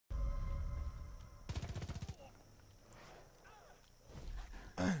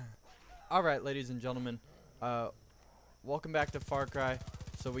Alright, ladies and gentlemen, welcome back to Far Cry.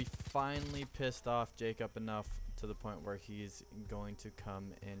 So we finally pissed off Jacob enough to the point where he's going to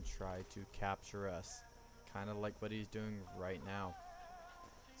come and try to capture us. Kind of like what he's doing right now.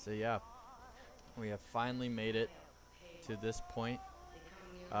 So yeah, we have finally made it to this point.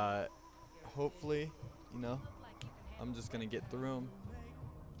 Hopefully, I'm just going to get through him.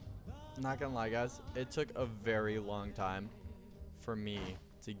 Not gonna lie, guys, it took a very long time for me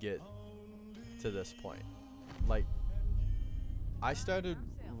to get to this point. Like, I started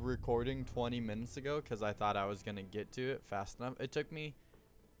recording 20 minutes ago because I thought I was gonna get to it fast enough. It took me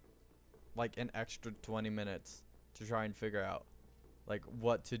like an extra 20 minutes to try and figure out like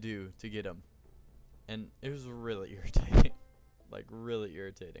what to do to get him, and it was really irritating. Like, really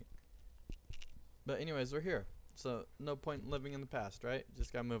irritating. But anyways, we're here, so no point in living in the past, right?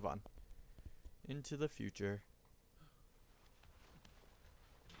 Just gotta move on into the future.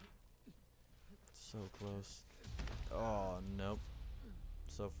 So close. Oh, nope.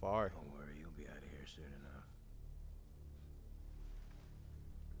 So far. Don't worry, you'll be out of here soon enough.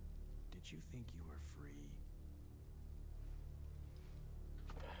 Did you think you were free?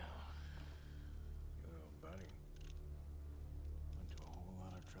 Your little buddy went to a whole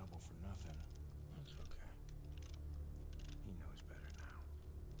lot of trouble for nothing. That's okay. He knows better now.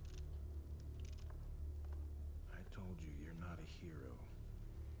 I told you you're not a hero.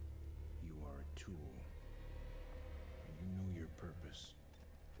 You are a tool. And you knew your purpose.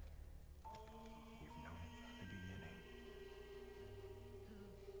 You've known it from the beginning.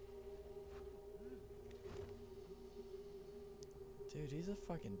 Dude, he's a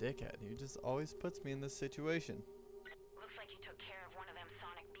fucking dickhead. He just always puts me in this situation. Looks like you took care of one of them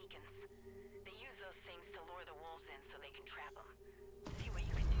sonic beacons. They use those things to lure the wolves in so they can trap them. See what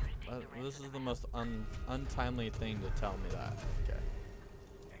you can do to take the rest This of is them the most untimely thing to tell me that. Okay.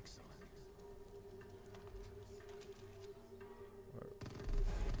 Excellent.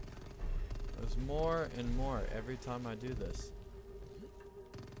 There's more and more every time I do this.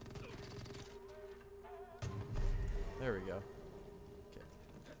 There we go. Okay.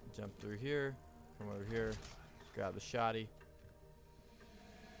 Jump through here. Come over here. Grab the shotty.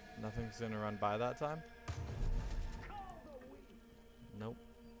 Nothing's gonna run by that time. Nope.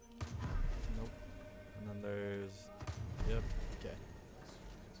 Nope. And then there's... Yep. Okay.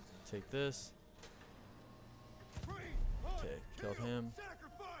 Take this. Okay. Killed him.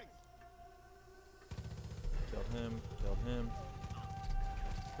 Killed him. Killed him.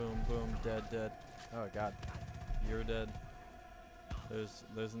 Boom, boom. Dead, dead. Oh, God. You're dead.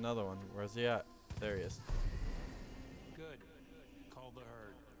 There's another one. Where's he at? There he is. Good. Call the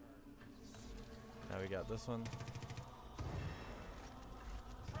herd. Now we got this one.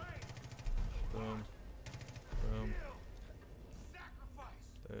 Boom. Boom.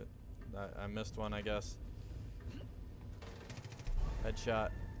 I missed one, I guess.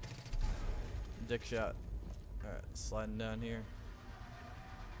 Headshot. Dick shot. Alright, sliding down here.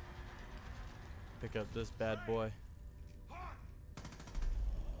 Pick up this bad boy.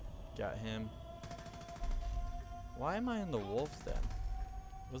 Got him. Why am I in the wolf's den?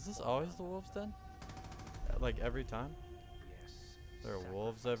 Was this always the wolf's den? Like every time? Yes. There are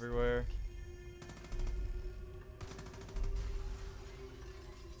wolves everywhere.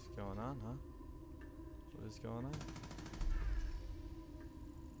 What's going on, huh? What is going on?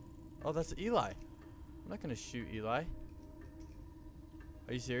 Oh, that's Eli. I'm not gonna shoot Eli.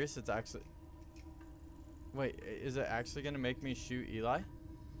 Are you serious? It's actually... Wait, is it actually gonna make me shoot Eli?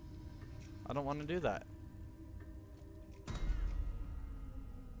 I don't want to do that.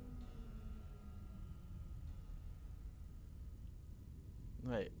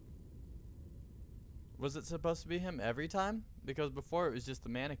 Wait. Was it supposed to be him every time? Because before it was just the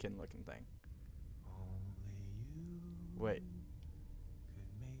mannequin looking thing. Only you Wait. could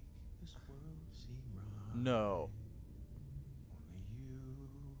make this world seem right. No. Only you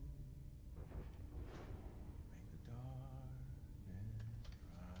make the darkness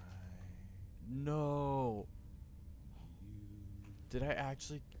bright. No. You. Did I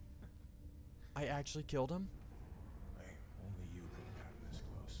actually... I actually killed him? Hey, only you could have gotten this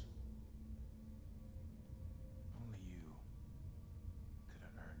close. Only you could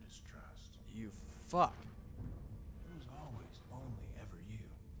have earned his trust. You fuck. It was always only ever you.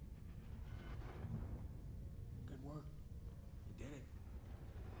 Good work. You did it.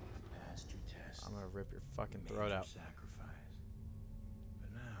 You passed your test. I'm gonna rip your fucking You made throat your out. sacrifice.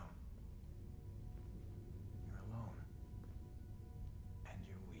 But now, you're alone. And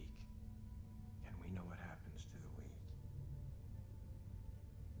you're weak. And we know what happens to the weak.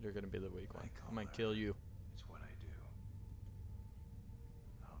 You're gonna be the weak one. I call I'm gonna that- kill you. It's what I do.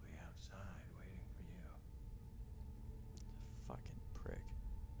 I'll be outside.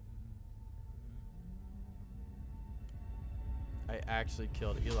 actually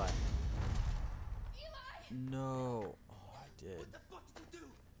killed Eli. Eli! No. Oh, I did. What the fuck did you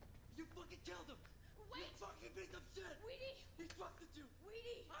do? You fucking killed him! Wait! You fucking piece of shit! Weedy! He trusted you!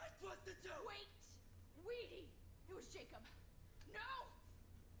 Weedy! I trusted you! Wait! Weedy! It was Jacob. No!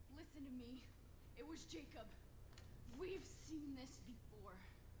 Listen to me. It was Jacob. We've seen this before.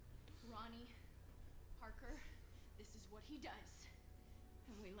 Ronnie, Parker, this is what he does.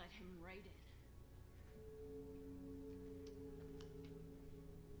 And we let him right in.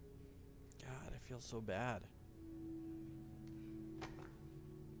 God, I feel so bad.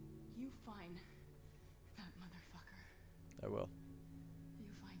 You find that motherfucker. I will. You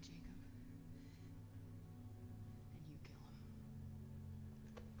find Jacob. And you kill him.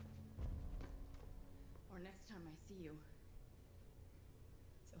 Or next time I see you.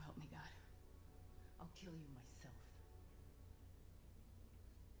 So help me God. I'll kill you myself.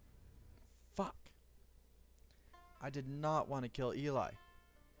 Fuck. I did not want to kill Eli.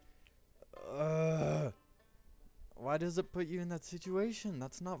 Why does it put you in that situation?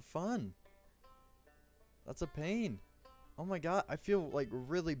 That's not fun. That's a pain. Oh my god, I feel like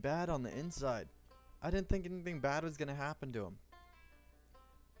really bad on the inside. I didn't think anything bad was gonna happen to him.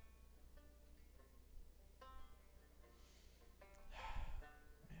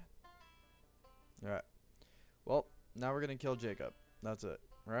 Man. Alright. Well, now we're gonna kill Jacob. That's it,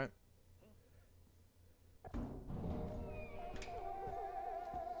 right?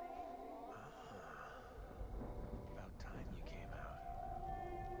 About time you came out.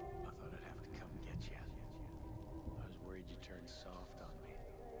 I thought I'd have to come get you. I was worried you turned soft on me.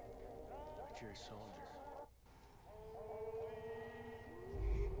 But you're a soldier.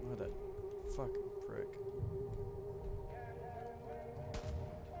 What a fucking prick.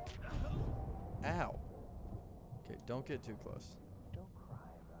 Ow. Okay, don't get too close. Don't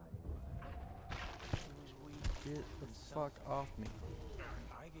cry about it. He was weak. Get the fuck off me.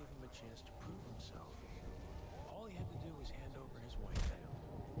 I gave him a chance to prove himself. All he had to do was hand over his white veil.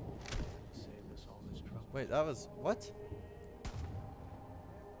 He saved us all this trouble. Wait, that was what?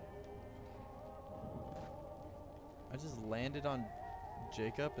 I just landed on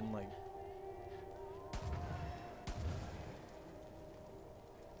Jacob and like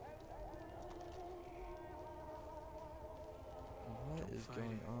what is fight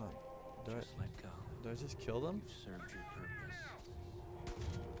going it. on? Do Just let go. I just kill them? You've served your purpose.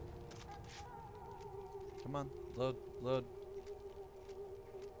 Come on, load, load.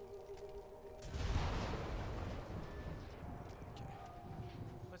 Okay.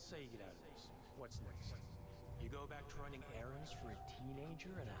 Let's say you get out of this. What's next? You go back to running errands for a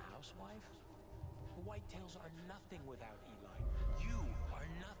teenager and a housewife? The Whitetails are nothing without Eli. You are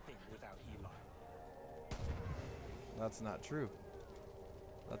nothing without Eli. That's not true.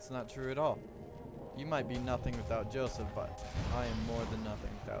 That's not true at all. You might be nothing without Joseph, but I am more than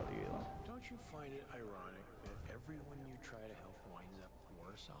nothing without Eli. Don't you find it ironic that everyone you try to help winds up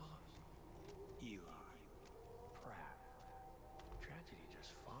worse off? Eli, Pratt. Tragedy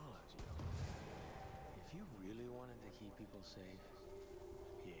just follows you. If you really wanted to keep people safe,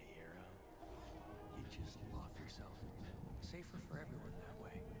 be a hero, you'd just off yourself. Safer for everyone that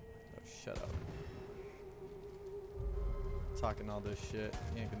way. Oh, shut up. Talking all this shit.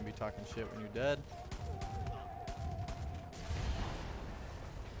 You ain't gonna be talking shit when you're dead.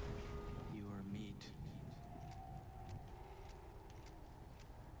 You are meat.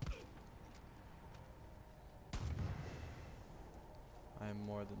 I am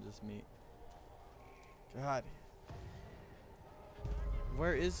more than just meat. God.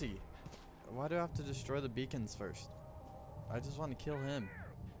 Where is he? Why do I have to destroy the beacons first? I just want to kill him.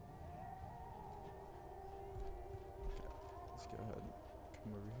 Okay, let's go ahead and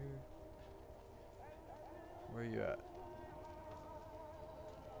come over here. Where are you at?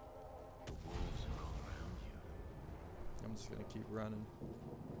 The wolves are all around you. I'm just gonna keep running.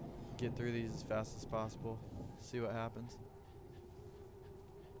 Get through these as fast as possible. See what happens.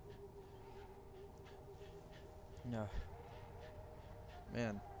 Yeah.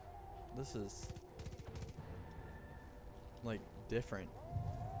 Man, this is like different.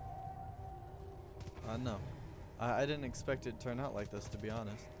 I don't know. I didn't expect it to turn out like this, to be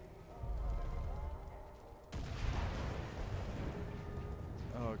honest.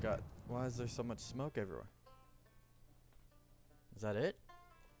 Oh god, why is there so much smoke everywhere? Is that it?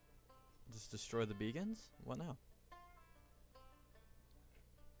 Just destroy the beacons? What now?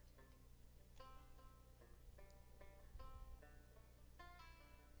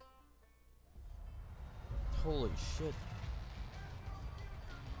 Holy shit.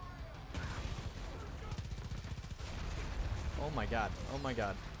 Oh my god. Oh my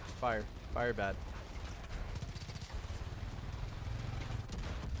god. Fire. Fire bad.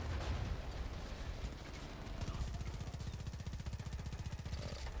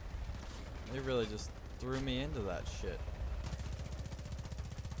 They really just threw me into that shit.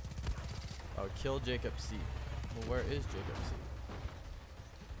 Oh, kill Jacob C. Well, where is Jacob C?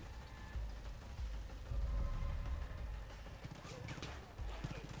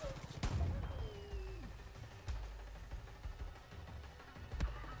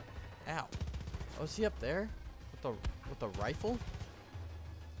 Ow. Oh, is he up there? With the rifle?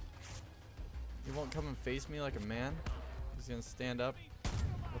 He won't come and face me like a man? He's gonna stand up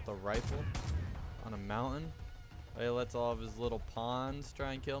with a rifle on a mountain? He lets all of his little pawns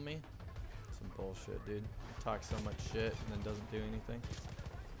try and kill me? Some bullshit, dude. He talks so much shit and then doesn't do anything.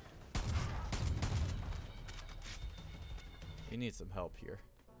 He needs some help here.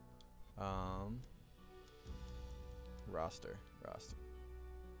 Roster.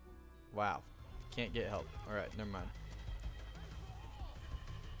 Wow. Can't get help. Alright, never mind.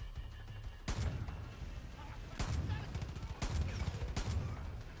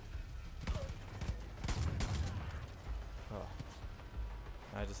 Oh.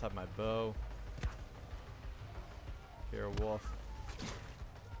 I just have my bow. Here, a wolf.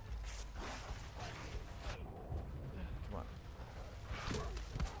 Come on.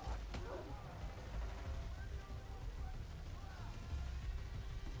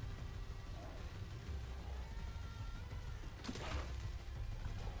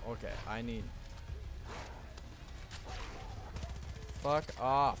 Okay, I need... Fuck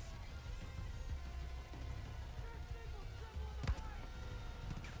off.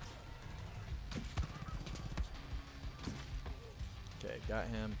 Okay, got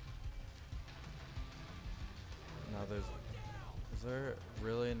him. Now there's... Is there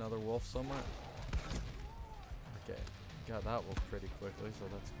really another wolf somewhere? Okay, got that wolf pretty quickly, so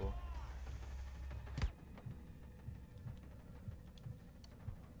that's cool.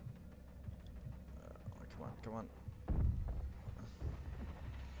 Come on.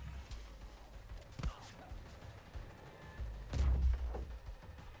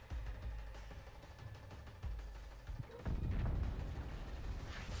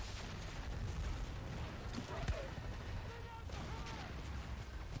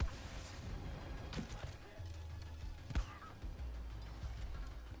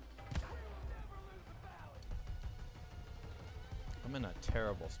 I'm in a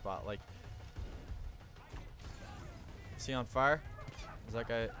terrible spot. Like, is he on fire? Is that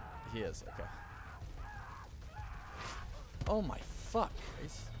guy? He is. Okay. Oh my fuck.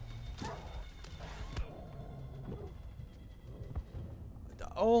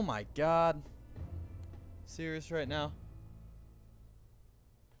 Oh my god. Serious right now?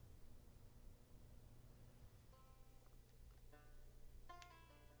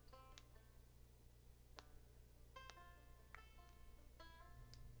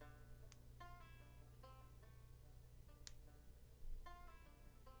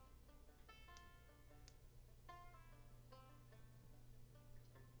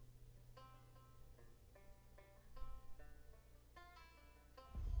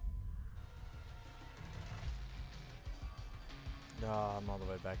 Oh, I'm all the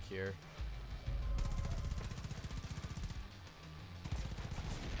way back here.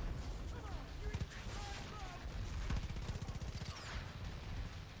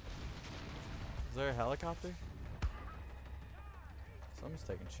 Is there a helicopter? Someone's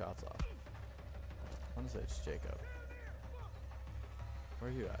taking shots off. I want to say it's Jacob.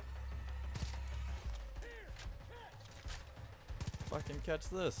 Where are you at? Fucking catch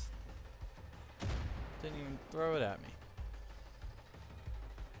this. Didn't even throw it at me.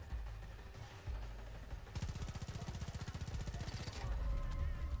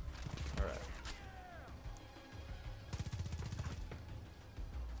 Alright.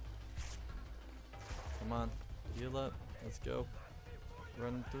 Come on. Heal up. Let's go.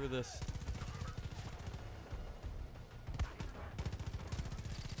 Run through this.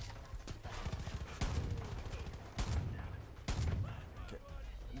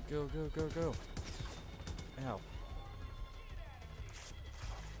 Go, go, go, go. Ow.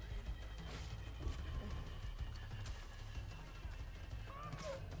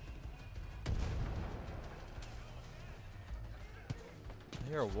 I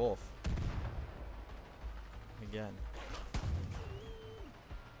hear a wolf. Again.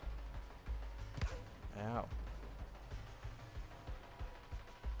 Ow.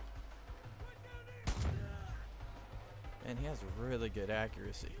 And he has really good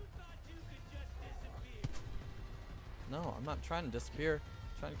accuracy. No, I'm not trying to disappear.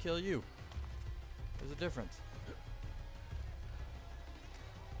 I'm trying to kill you. There's a difference.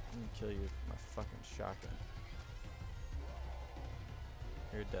 I'm gonna kill you with my fucking shotgun.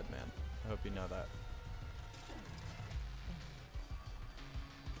 You're a dead man. I hope you know that.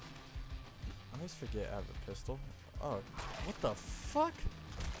 always forget I have a pistol. Oh, what the fuck?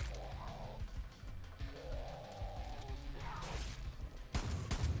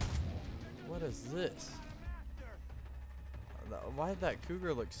 What is this? Why did that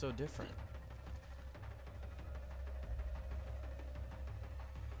cougar look so different?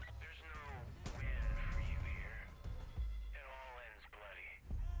 There's no win for you here. It all ends bloody.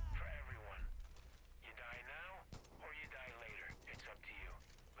 For everyone. You die now, or you die later. It's up to you.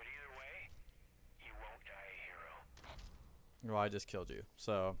 But either way, you won't die a hero. Well, I just killed you.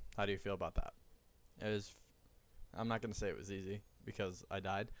 So, how do you feel about that? It was. I'm not gonna say it was easy because I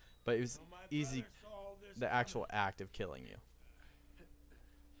died, but it was easy. The actual act of killing you.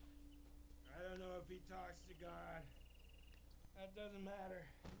 I don't know if he talks to God. That doesn't matter.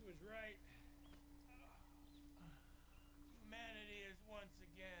 He was right. Humanity is once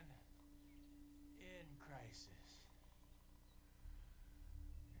again in crisis.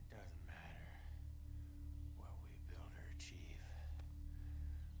 It doesn't matter what we build or achieve.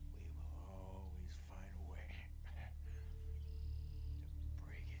 We will always find a way to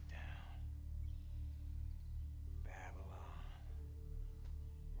break it down. Babylon,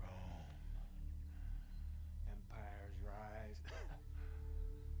 Rome, empires rise,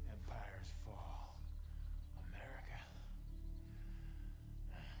 empires fall. America,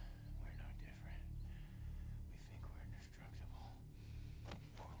 we're no different. We think we're indestructible.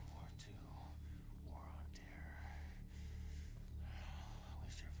 World War II, war on terror. We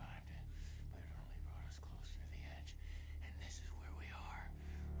survived it, but it only brought us closer to the edge. And this is where we are,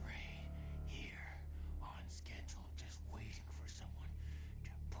 right here, on schedule, just waiting for someone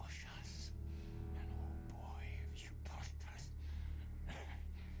to push us. And oh boy, if you pushed us.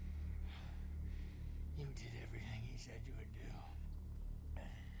 You did everything he said you would do.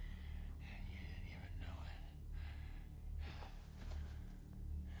 And you didn't even know it.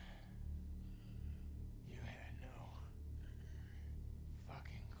 You had no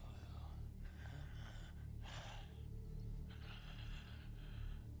fucking clue.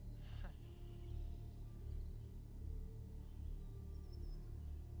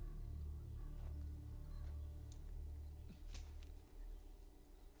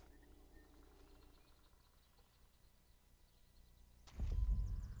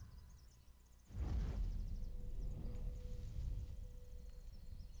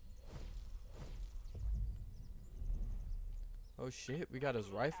 Oh shit, we got his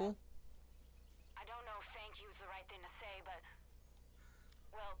rifle? I don't know if thank you is the right thing to say, but...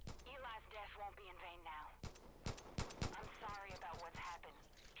 Well, Eli's death won't be in vain now. I'm sorry about what's happened,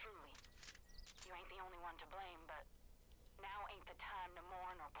 truly. You ain't the only one to blame, but... Now ain't the time to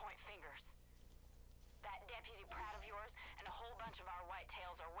mourn or point fingers. That Deputy Pratt of yours and a whole bunch of our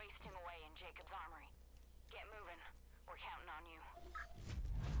whitetails are wasting away in Jacob's armory. Get moving. We're counting on you.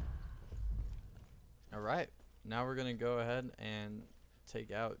 Alright, now we're gonna go ahead and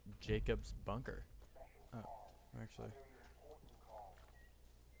take out Jacob's bunker. Oh, actually.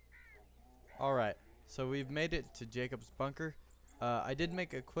 Alright, so we've made it to Jacob's bunker. I did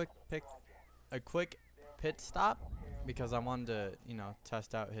make a quick pit stop because I wanted to, you know,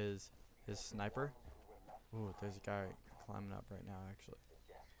 test out his sniper. Ooh, there's a guy climbing up right now, actually.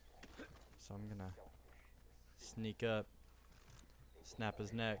 So I'm gonna sneak up, snap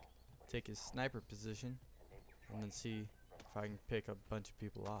his neck, take his sniper position, and then see if I can pick a bunch of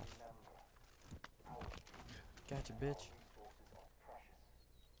people off. Gotcha, bitch.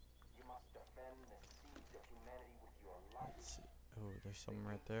 Let's see. Oh, there's someone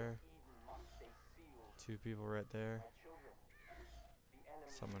right there. Two people right there.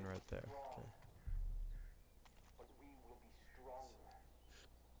 Someone right there. Okay.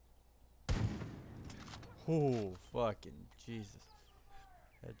 Oh, fucking Jesus.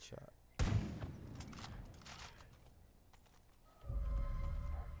 Headshot.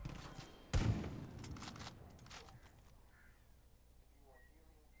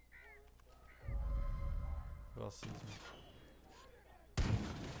 Who else sees me?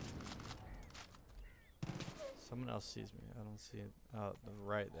 Someone else sees me. I don't see it. Oh,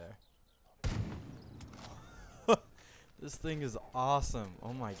 right there. This thing is awesome.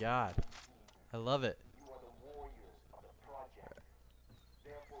 Oh my god. I love it.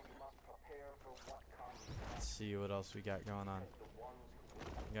 Let's see what else we got going on.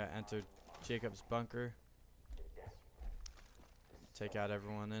 We got enter Jacob's bunker. Take out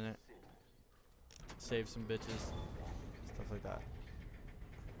everyone in it. Save some bitches. Stuff like that.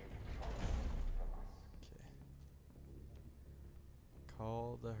 Okay.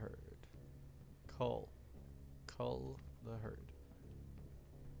 Call the herd. Cull the herd.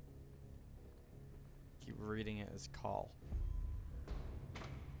 Keep reading it as call.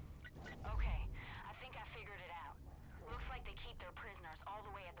 Okay,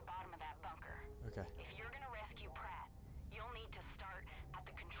 Okay. If you're gonna rescue Pratt, you'll need to start at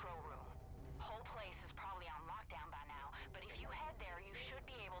the control room. Whole place is probably on lockdown by now, but if you head there, you should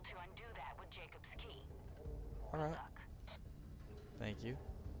be able to undo that with Jacob's key. Good Alright. luck. Thank you.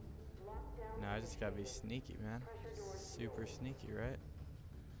 Now I just gotta be sneaky, man. Super sneaky, right?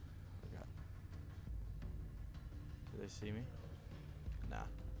 Okay. Do they see me? Nah.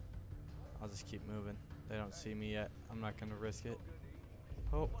 I'll just keep moving. They don't see me yet. I'm not gonna risk it.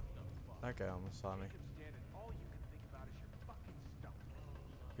 Oh, that guy almost saw me.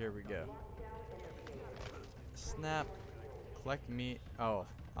 Here we go. Snap. Collect meat. Oh,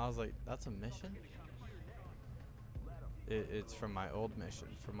 I was like, that's a mission? It's from my old mission,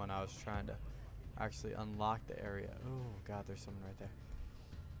 from when I was trying to actually unlock the area. Oh, God, there's someone right there.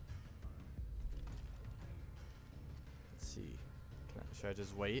 Let's see. Should I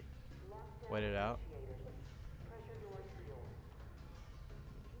just wait? Wait it out?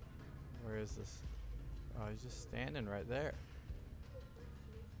 Where is this? Oh, he's just standing right there.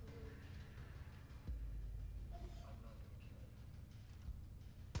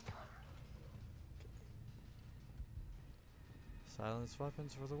 Silence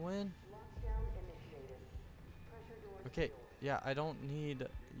weapons for the win. Okay, yeah, I don't need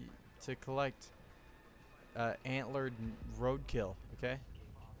to collect antlered roadkill, okay?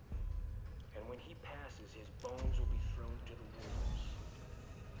 And when he passes, his bones will be thrown to the wolves.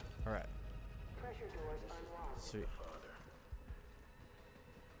 Alright. Pressure doors unlocked. Sweet. Father.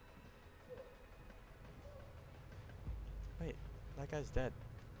 Wait, that guy's dead.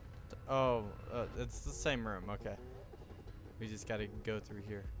 Oh, it's the same room, okay. We just gotta go through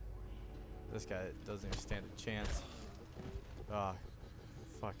here. This guy doesn't even stand a chance. Ah,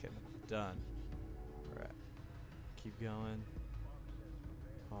 fucking done. Alright. Keep going.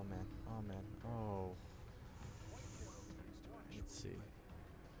 Oh man, oh man, oh. Let's see.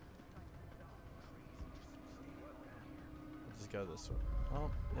 Let's just go this way.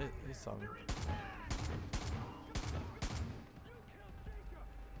 Oh, he saw me.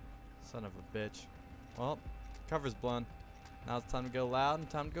 Son of a bitch. Well, cover's blown. Now it's time to go loud and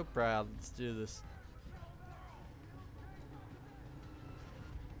time to go proud. Let's do this.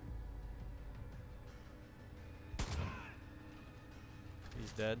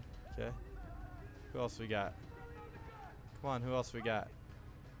 He's dead. Okay. Who else we got? Come on, who else we got?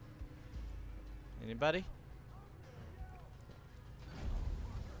 Anybody?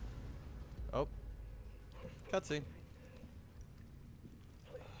 Oh. Cutscene.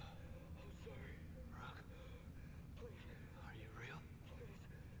 Are you real?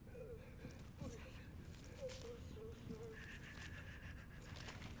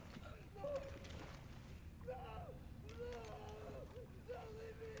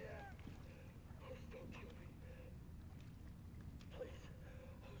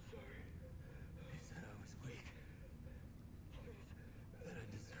 He said I was weak. That I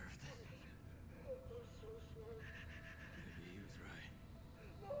deserved it. Maybe he was right.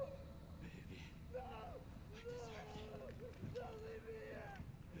 Maybe I deserved it. Maybe I did.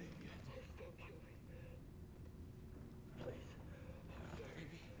 Maybe I did.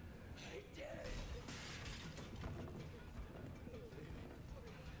 I did. Maybe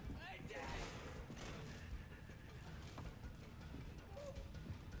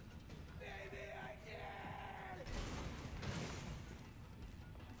I did.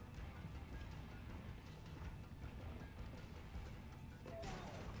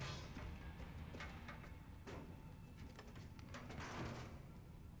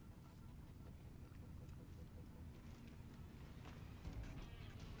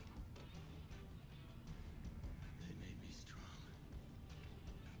 They made me strong.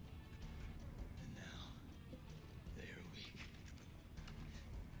 And now they are weak.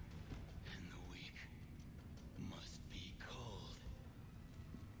 And the weak must be cold.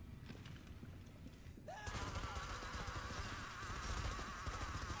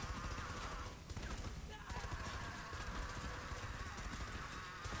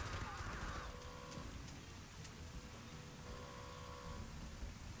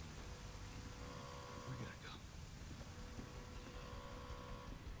 We gotta go.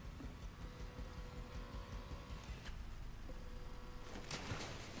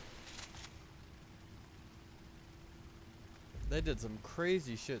 They did some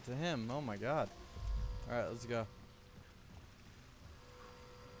crazy shit to him. Oh my god. Alright, let's go.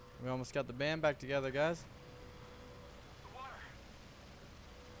 We almost got the band back together, guys.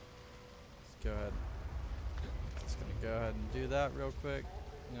 Let's go ahead. Just gonna go ahead and do that real quick.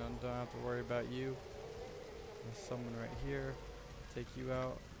 You know, don't have to worry about you. There's someone right here. Take you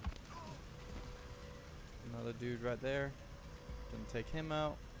out. Another dude right there. Gonna take him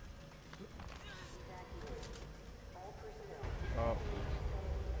out. Oh.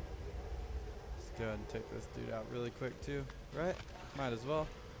 Let's go ahead and take this dude out really quick too. Right? Might as well.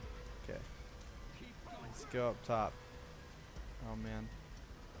 Okay. Let's go up top. Oh man.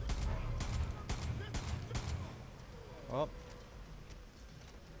 Well.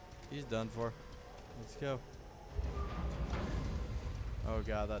 He's done for. Let's go. Oh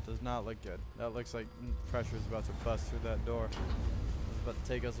god, that does not look good. That looks like pressure's about to bust through that door. It's about to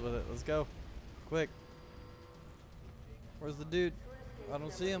take us with it. Let's go. Quick. Where's the dude? I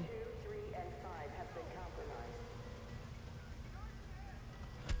don't see him. 2, 3, and 5 have been compromised.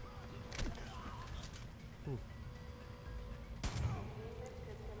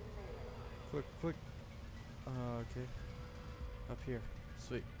 Quick, quick. Okay. Up here.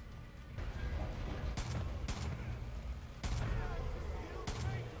 Sweet.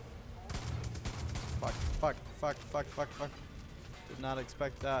 Fuck. Did not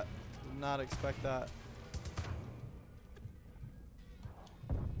expect that. Did not expect that.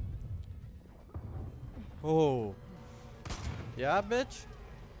 Oh. Yeah, bitch.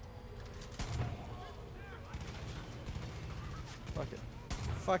 Fuck it.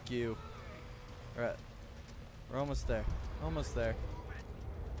 Fuck you. Alright. We're almost there. Almost there.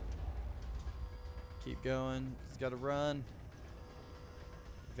 Keep going. Just gotta run.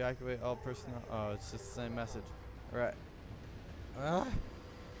 Evacuate all personnel. Oh, it's just the same message. Alright. Ah.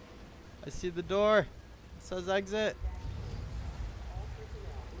 I see the door. It says exit.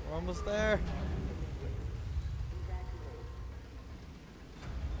 We're almost there.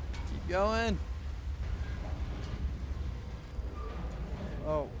 Keep going.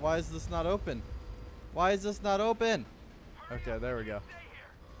 Oh, why is this not open? Why is this not open? Okay, there we go.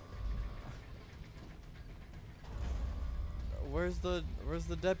 Where's the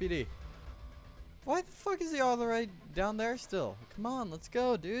deputy? Why the fuck is he all the way down there still? Come on, let's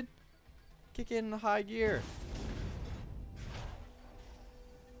go, dude. Kick it in high gear.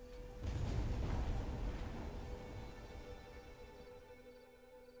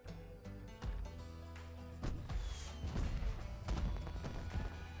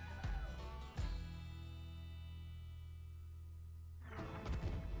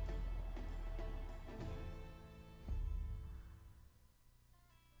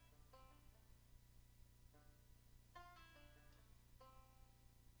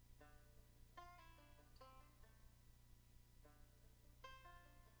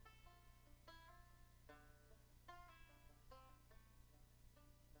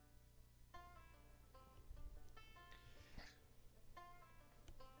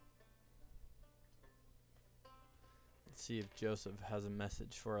 Let's see if Joseph has a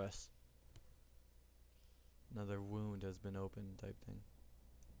message for us. Another wound has been opened type thing.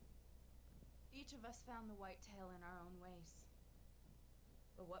 Each of us found the white tail in our own ways.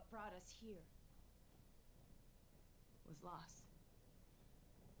 But what brought us here was loss.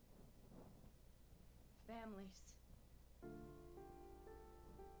 Families.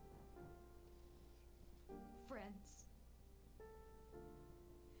 Friends.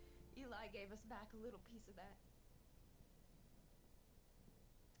 Eli gave us back a little piece of that.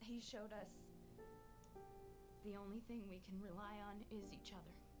 He showed us the only thing we can rely on is each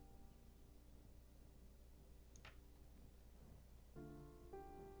other.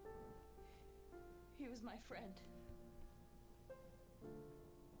 He was my friend.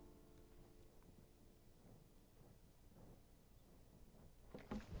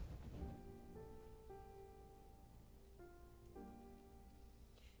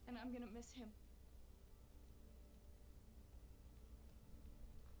 And I'm gonna miss him.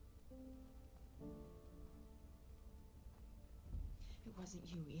 It wasn't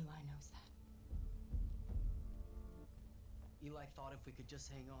you, Eli knows that. Eli thought if we could just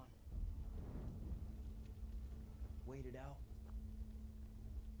hang on, wait it out,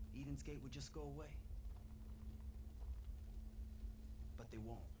 Eden's Gate would just go away. But they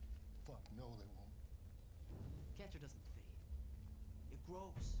won't. Fuck no, they won't. Cancer doesn't fade. It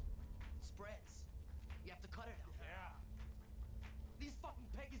grows, spreads. You have to cut it out. Yeah. These fucking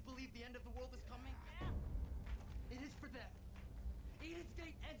Peggies believe the end of the world is coming. It is for them. Eden's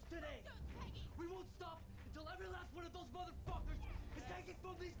Gate ends today. We won't stop until every last one of those motherfuckers is taken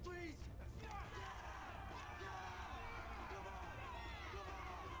from these trees.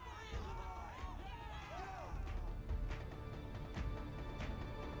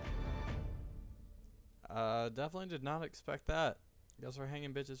 Definitely did not expect that. Guess we're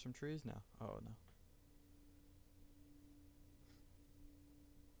hanging bitches from trees now. Oh no.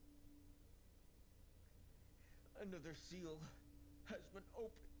 Another seal has been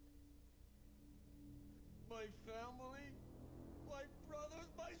opened. My family, my brothers,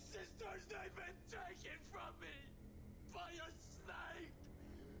 my sisters, they've been taken from me by a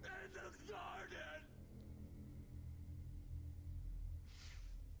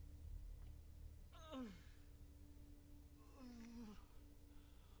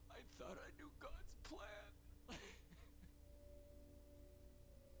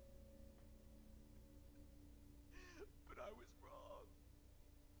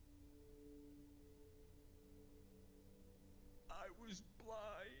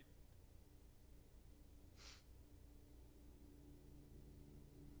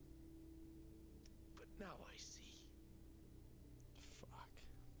Now I see. Fuck.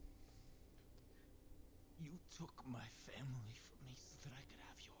 You took my family from me so that I could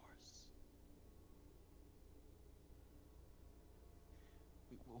have yours.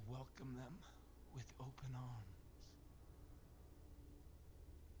 We will welcome them with open arms.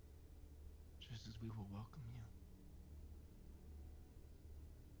 Just as we will welcome you.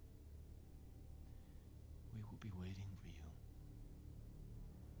 We will be waiting for you.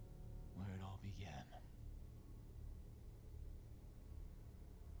 Where it all began.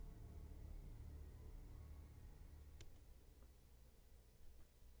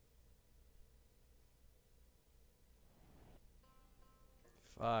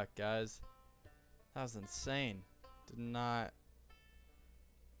 Fuck, guys. That was insane. I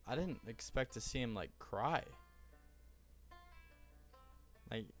didn't expect to see him, like, cry.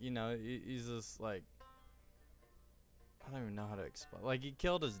 Like, you know, he's just, like, I don't even know how to explain. Like, he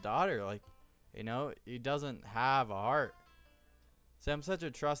killed his daughter. Like, you know, he doesn't have a heart. See, I'm such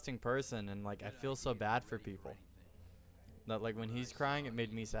a trusting person, and, like, I feel so bad for people. That, like, when he's crying, it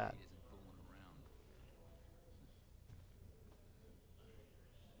made me sad.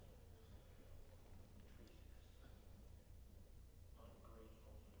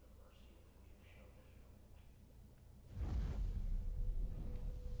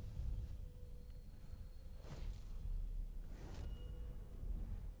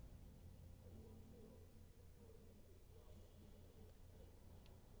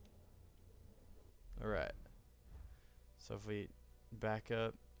 Alright. So if we back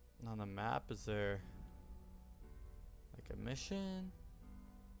up on the map, is there like a mission?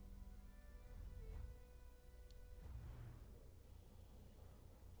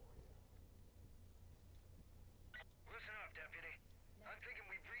 Listen up, deputy. I'm thinking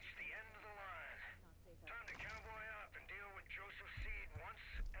we've reached the end of the line. Time to cowboy up and deal with Joseph Seed once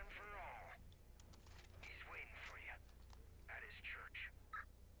and for all. He's waiting for you at his church.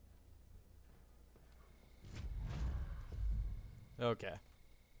 Okay.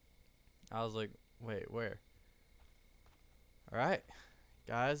 I was like, wait, where? Alright.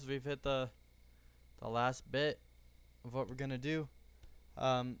 Guys, we've hit the last bit of what we're gonna do.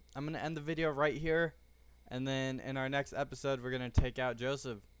 I'm gonna end the video right here, and then in our next episode we're gonna take out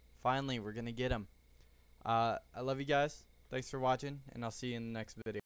Joseph. Finally, we're gonna get him. I love you guys. Thanks for watching, and I'll see you in the next video.